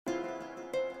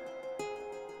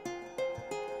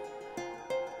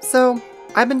So,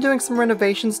 I've been doing some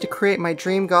renovations to create my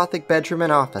dream Gothic bedroom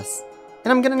and office, and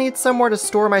I'm gonna need somewhere to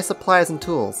store my supplies and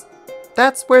tools.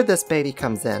 That's where this baby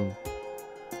comes in.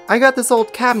 I got this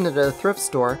old cabinet at a thrift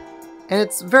store, and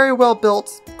it's very well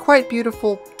built, quite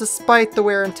beautiful despite the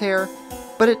wear and tear,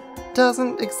 but it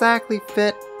doesn't exactly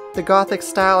fit the Gothic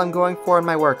style I'm going for in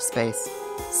my workspace.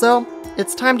 So,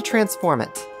 it's time to transform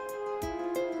it.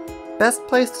 Best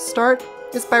place to start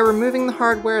is by removing the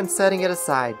hardware and setting it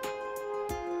aside.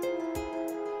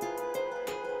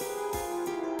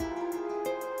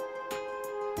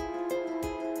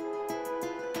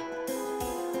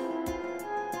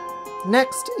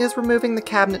 Next is removing the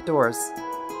cabinet doors.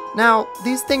 Now,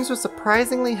 these things are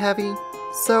surprisingly heavy,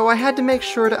 so I had to make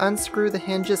sure to unscrew the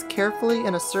hinges carefully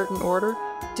in a certain order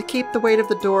to keep the weight of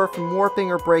the door from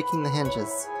warping or breaking the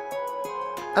hinges.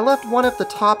 I left one of the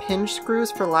top hinge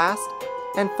screws for last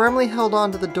and firmly held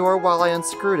onto the door while I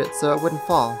unscrewed it so it wouldn't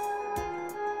fall.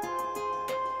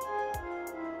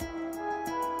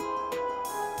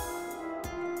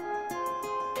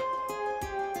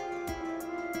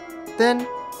 Then,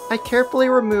 I carefully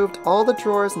removed all the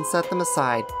drawers and set them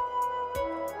aside.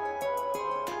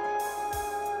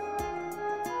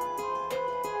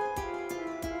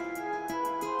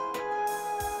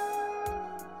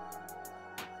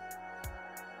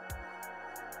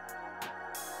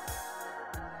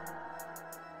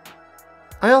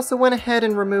 I also went ahead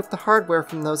and removed the hardware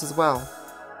from those as well.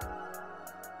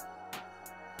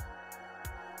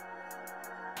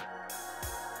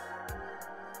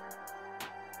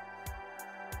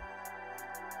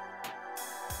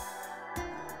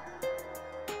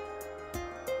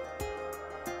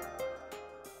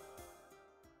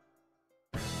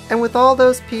 And with all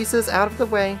those pieces out of the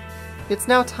way, it's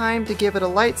now time to give it a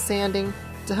light sanding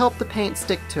to help the paint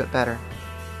stick to it better.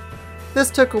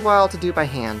 This took a while to do by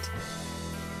hand.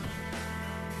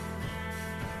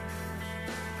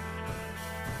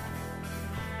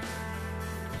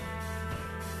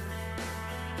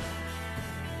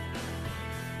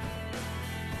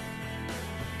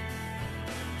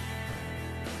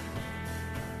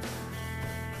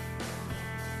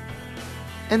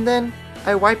 And then,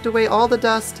 I wiped away all the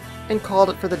dust and called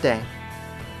it for the day.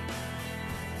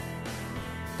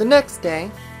 The next day,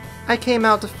 I came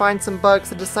out to find some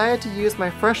bugs and decided to use my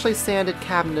freshly sanded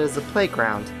cabinet as a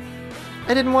playground.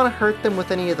 I didn't want to hurt them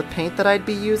with any of the paint that I'd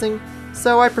be using,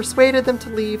 so I persuaded them to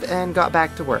leave and got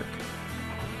back to work.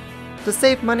 To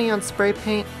save money on spray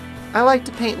paint, I like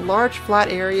to paint large flat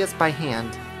areas by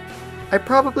hand. I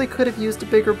probably could have used a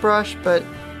bigger brush, but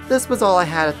this was all I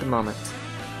had at the moment.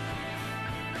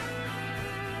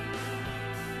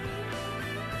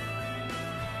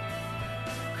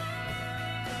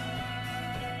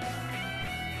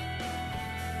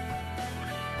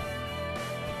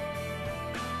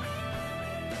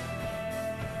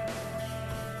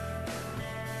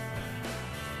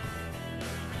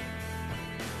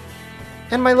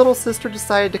 And my little sister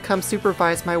decided to come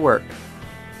supervise my work.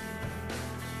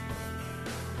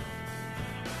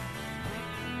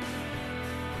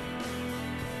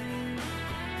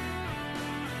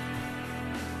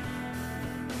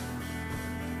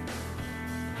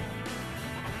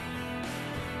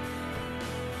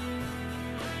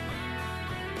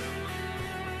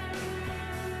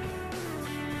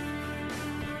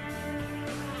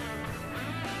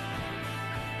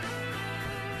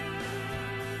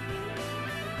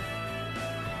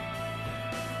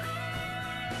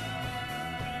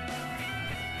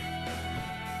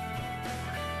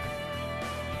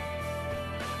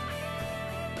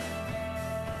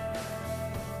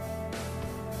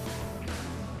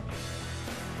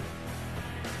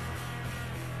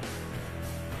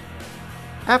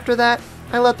 After that,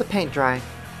 I let the paint dry.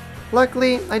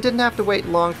 Luckily, I didn't have to wait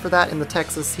long for that in the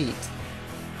Texas heat.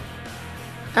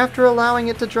 After allowing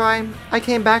it to dry, I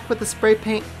came back with the spray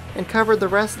paint and covered the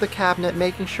rest of the cabinet,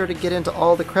 making sure to get into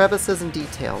all the crevices and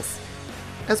details,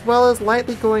 as well as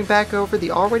lightly going back over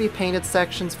the already painted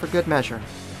sections for good measure.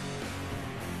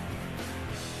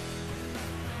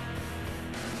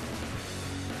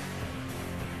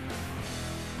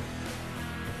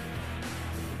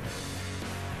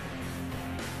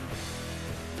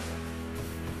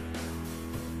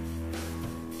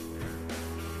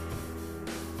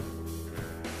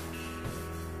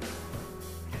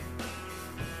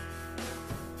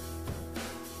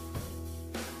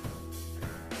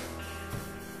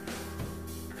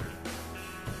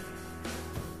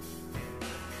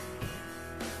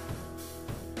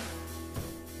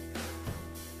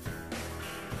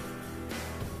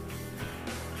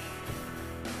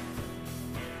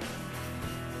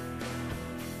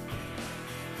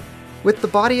 With the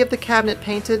body of the cabinet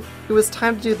painted, it was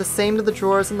time to do the same to the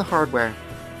drawers and the hardware.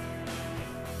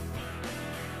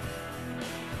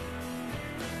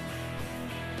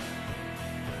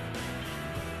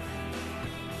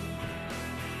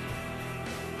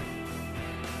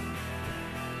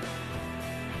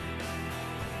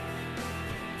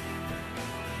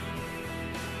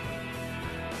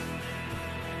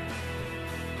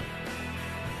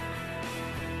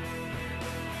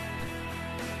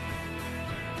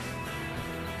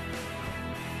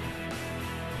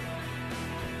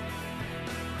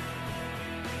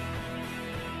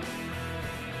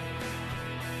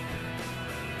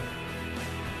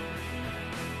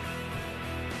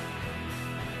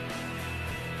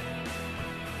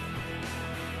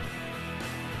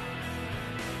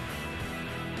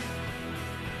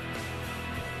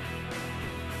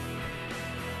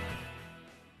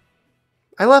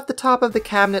 I left the top of the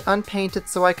cabinet unpainted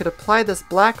so I could apply this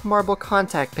black marble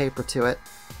contact paper to it.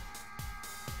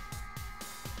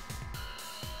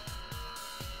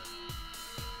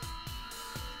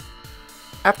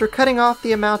 After cutting off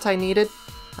the amount I needed,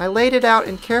 I laid it out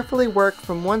and carefully worked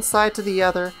from one side to the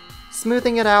other,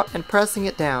 smoothing it out and pressing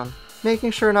it down,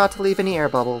 making sure not to leave any air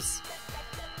bubbles.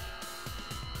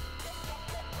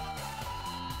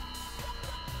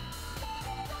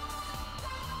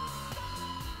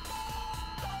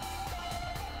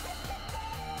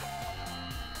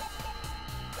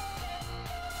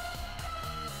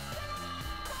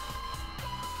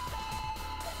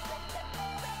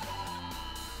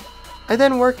 I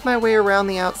then worked my way around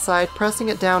the outside, pressing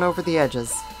it down over the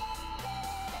edges.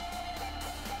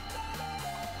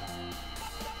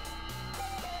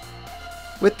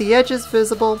 With the edges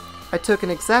visible, I took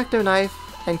an X-Acto knife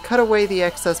and cut away the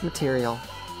excess material.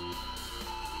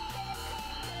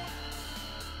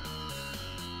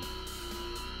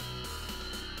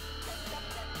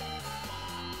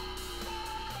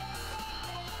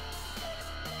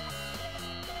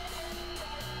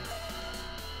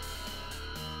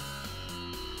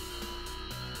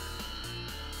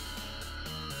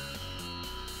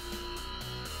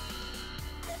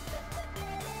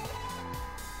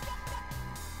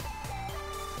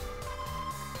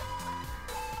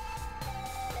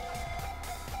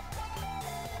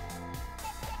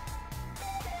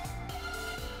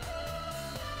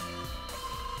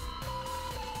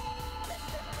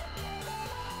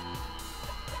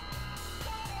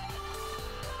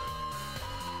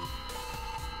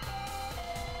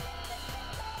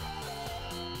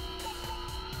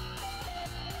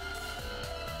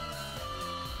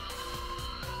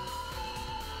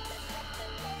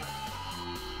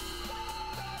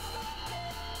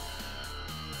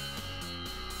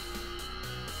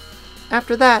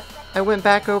 After that, I went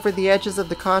back over the edges of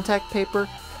the contact paper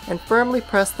and firmly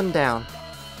pressed them down.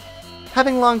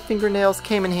 Having long fingernails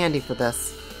came in handy for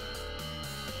this.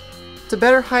 To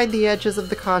better hide the edges of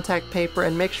the contact paper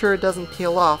and make sure it doesn't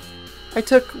peel off, I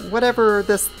took whatever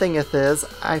this thingeth is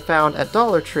I found at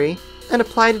Dollar Tree and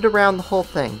applied it around the whole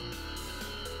thing.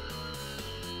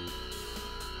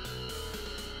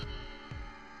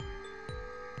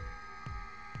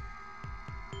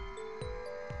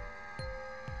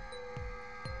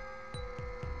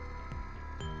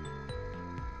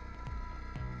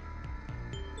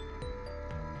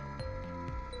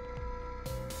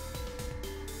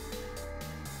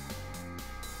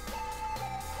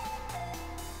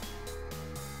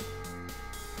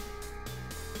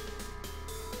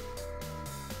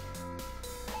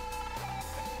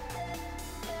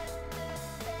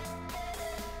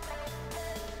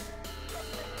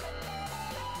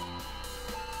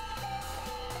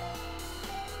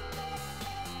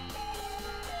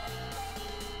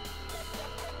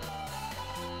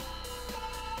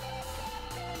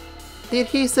 The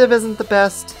adhesive isn't the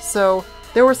best, so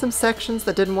there were some sections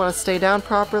that didn't want to stay down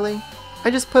properly.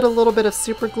 I just put a little bit of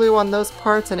super glue on those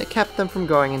parts and it kept them from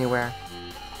going anywhere.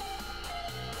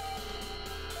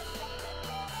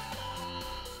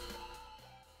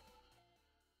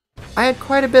 I had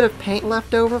quite a bit of paint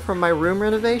left over from my room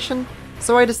renovation,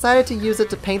 so I decided to use it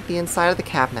to paint the inside of the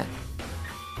cabinet.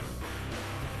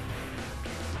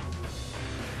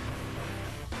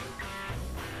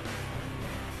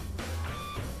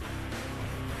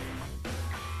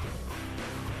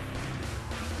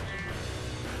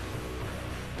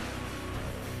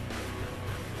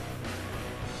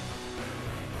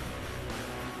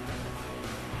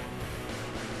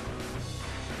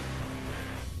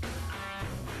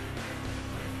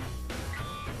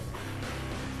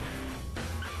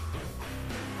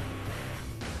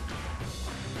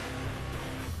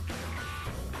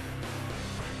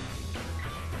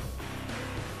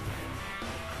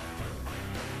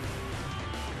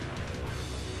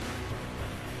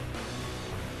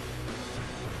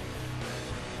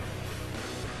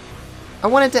 I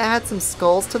wanted to add some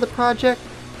skulls to the project,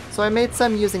 so I made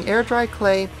some using air-dry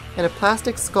clay and a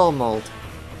plastic skull mold.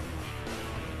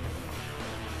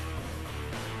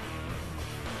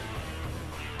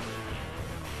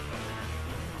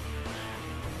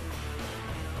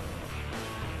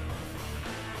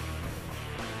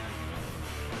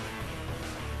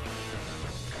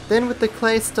 Then with the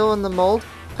clay still in the mold,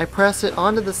 I pressed it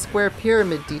onto the square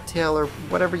pyramid detail, or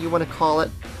whatever you want to call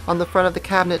it, on the front of the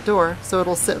cabinet door so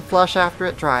it'll sit flush after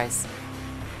it dries.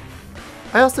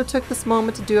 I also took this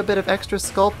moment to do a bit of extra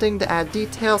sculpting to add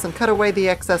details and cut away the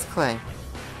excess clay.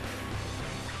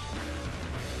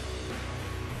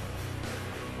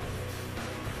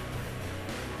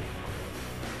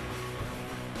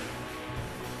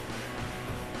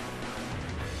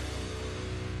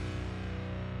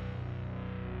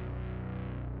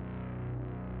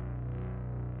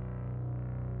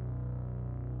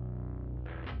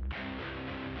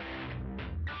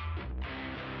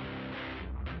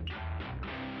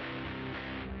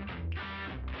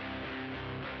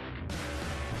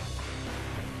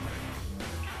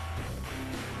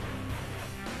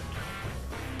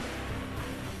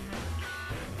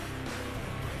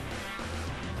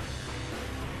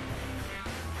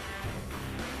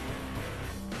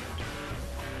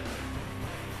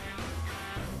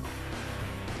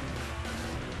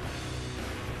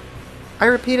 I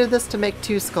repeated this to make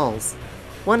 2 skulls,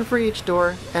 one for each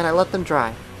door, and I let them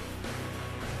dry.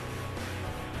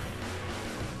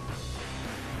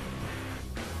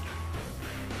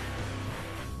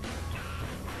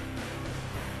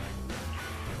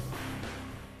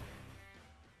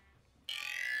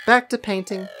 Back to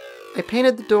painting. I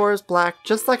painted the doors black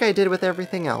just like I did with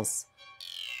everything else.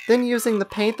 Then using the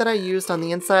paint that I used on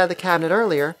the inside of the cabinet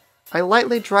earlier, I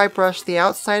lightly dry brushed the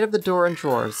outside of the door and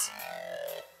drawers.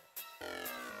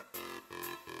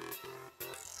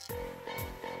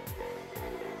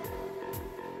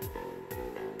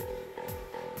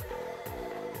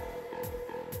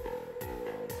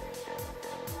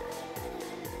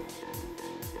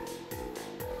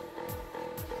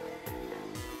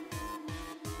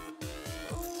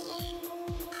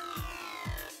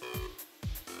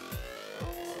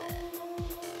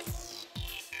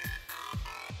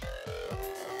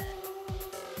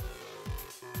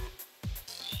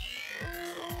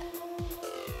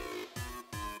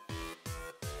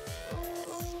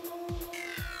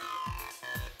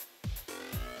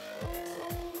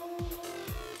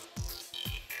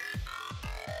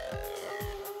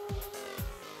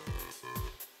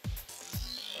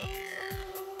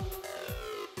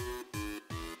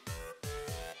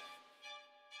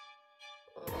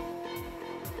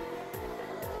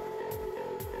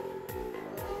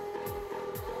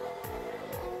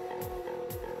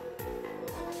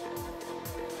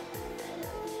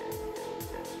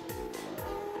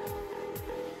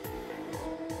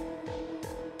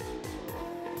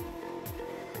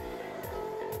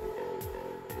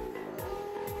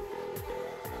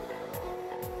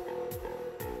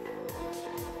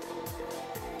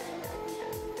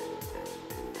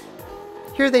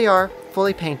 Here they are,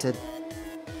 fully painted.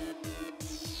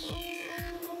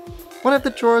 One of the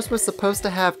drawers was supposed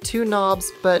to have 2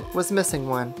 knobs, but was missing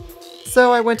one.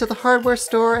 So I went to the hardware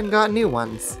store and got new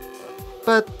ones.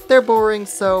 But they're boring,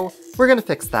 so we're gonna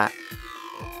fix that.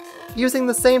 Using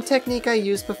the same technique I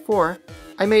used before,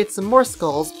 I made some more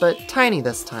skulls, but tiny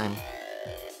this time.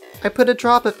 I put a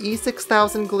drop of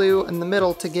E6000 glue in the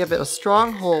middle to give it a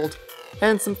strong hold,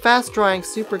 and some fast-drying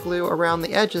super glue around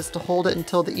the edges to hold it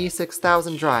until the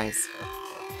E6000 dries.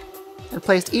 And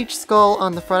placed each skull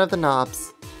on the front of the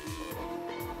knobs.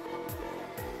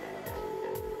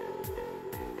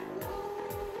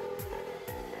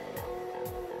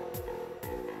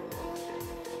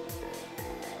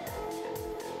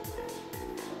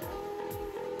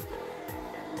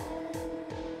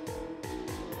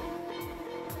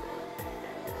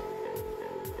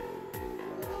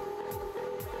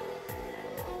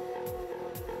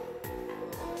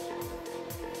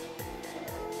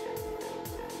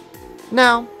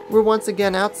 Now, we're once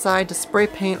again outside to spray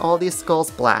paint all these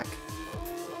skulls black.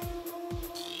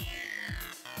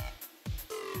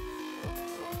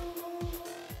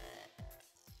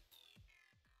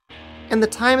 And the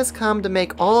time has come to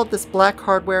make all of this black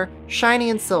hardware shiny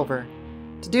and silver.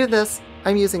 To do this,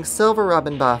 I'm using silver rub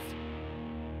and buff.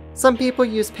 Some people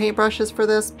use paintbrushes for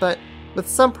this, but with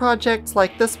some projects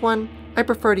like this one, I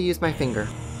prefer to use my finger.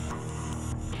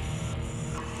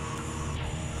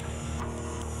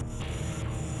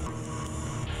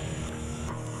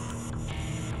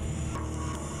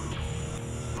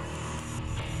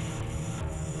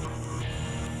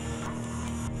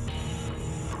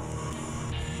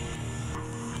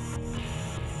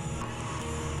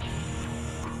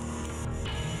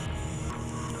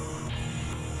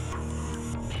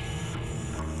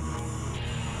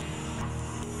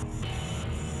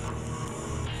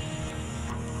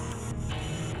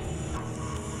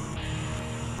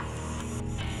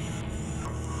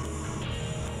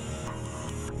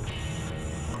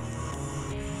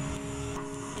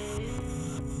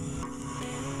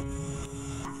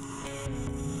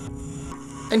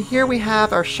 And here we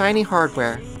have our shiny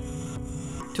hardware.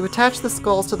 To attach the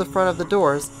skulls to the front of the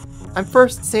doors, I'm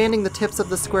first sanding the tips of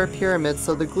the square pyramids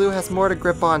so the glue has more to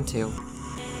grip onto.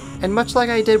 And much like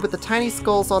I did with the tiny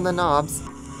skulls on the knobs,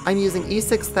 I'm using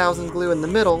E6000 glue in the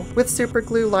middle with super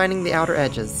glue lining the outer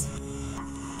edges.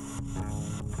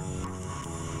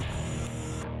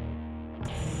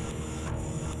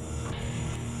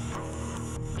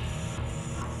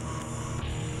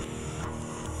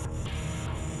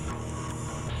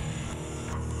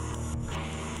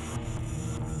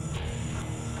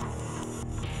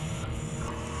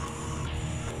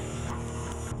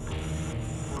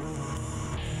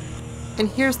 And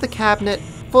here's the cabinet,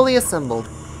 fully assembled.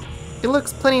 It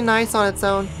looks plenty nice on its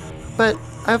own, but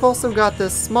I've also got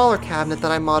this smaller cabinet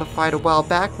that I modified a while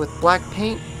back with black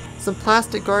paint, some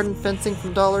plastic garden fencing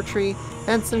from Dollar Tree,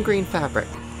 and some green fabric.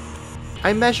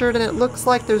 I measured and it looks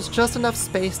like there's just enough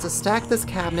space to stack this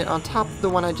cabinet on top of the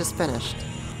one I just finished.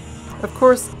 Of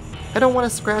course, I don't want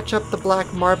to scratch up the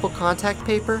black marble contact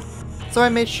paper, so I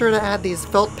made sure to add these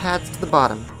felt pads to the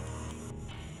bottom.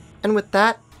 And with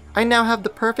that, I now have the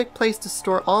perfect place to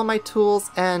store all my tools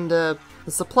and, the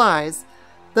supplies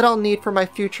that I'll need for my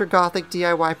future Gothic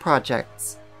DIY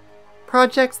projects.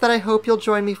 Projects that I hope you'll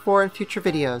join me for in future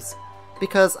videos,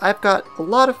 because I've got a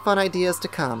lot of fun ideas to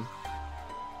come.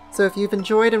 So if you've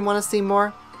enjoyed and want to see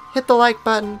more, hit the like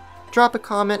button, drop a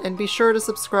comment, and be sure to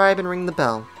subscribe and ring the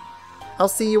bell. I'll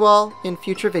see you all in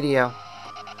future video.